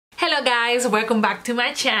Hello guys, welcome back to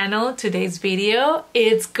my channel. Today's video,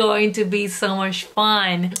 it's going to be so much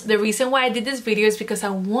fun. The reason why I did this video is because I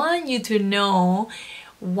want you to know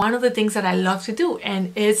one of the things that I love to do,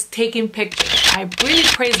 and it's taking pictures. I really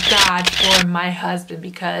praise God for my husband,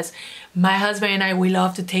 because my husband and I, we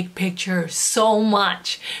love to take pictures so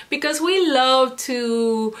much because we love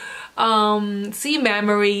to see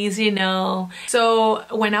memories, you know. So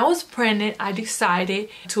when I was pregnant, I decided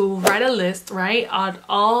to write a list, right, on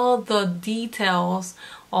all the details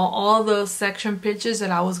or all the section pictures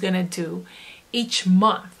that I was gonna do each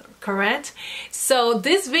month. Correct? So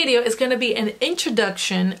this video is going to be an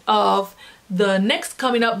introduction of the next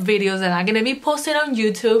coming up videos that I'm going to be posting on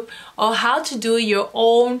YouTube, or how to do your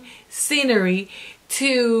own scenery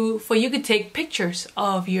for you to take pictures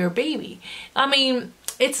of your baby. I mean,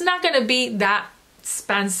 it's not going to be that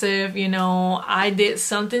expensive, you know. I did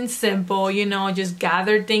something simple, you know, just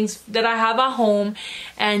gathered things that I have at home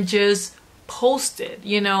and just post it,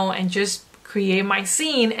 you know, and just create my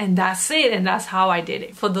scene, and that's it. And that's how I did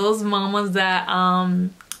it. For those mamas that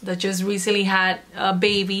just recently had a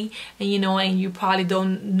baby, and you know, and you probably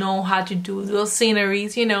don't know how to do those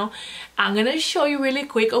sceneries, you know, I'm gonna show you really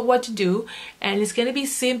quick of what to do, and it's gonna be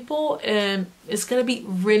simple, and it's gonna be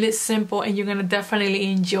really simple, and you're gonna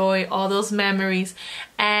definitely enjoy all those memories.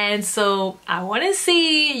 And so I want to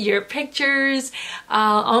see your pictures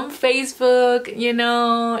on Facebook, you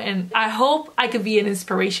know, and I hope I could be an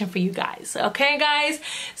inspiration for you guys. Okay guys,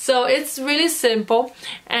 so it's really simple.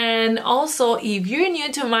 And also, if you're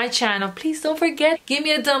new to my channel, please don't forget, give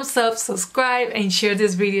me a thumbs up, subscribe, and share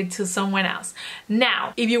this video to someone else.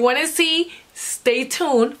 Now, if you want to see, stay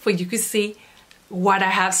tuned for you to see what I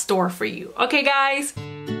have stored for you. Okay guys?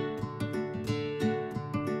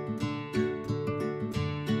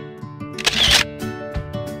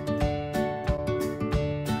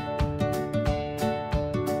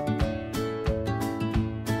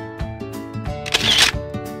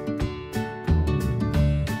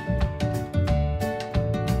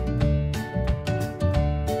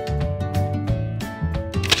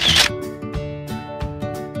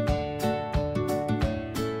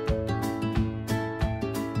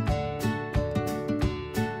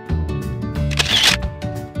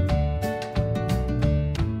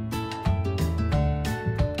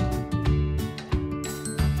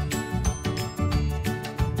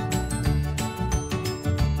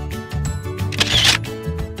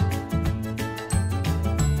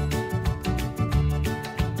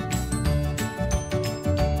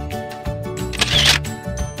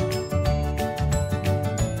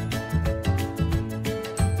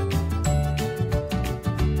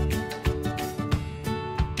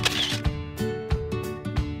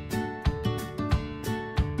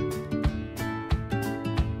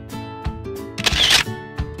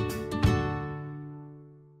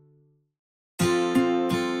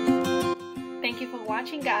 Thank you for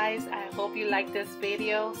watching guys. I hope you like this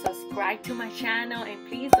video. Subscribe to my channel, and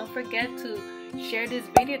please don't forget to share this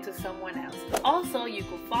video to someone else. Also, you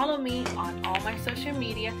can follow me on all my social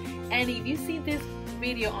media, and if you see this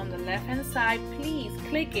video on the left hand side, please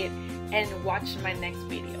click it and watch my next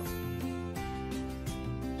video.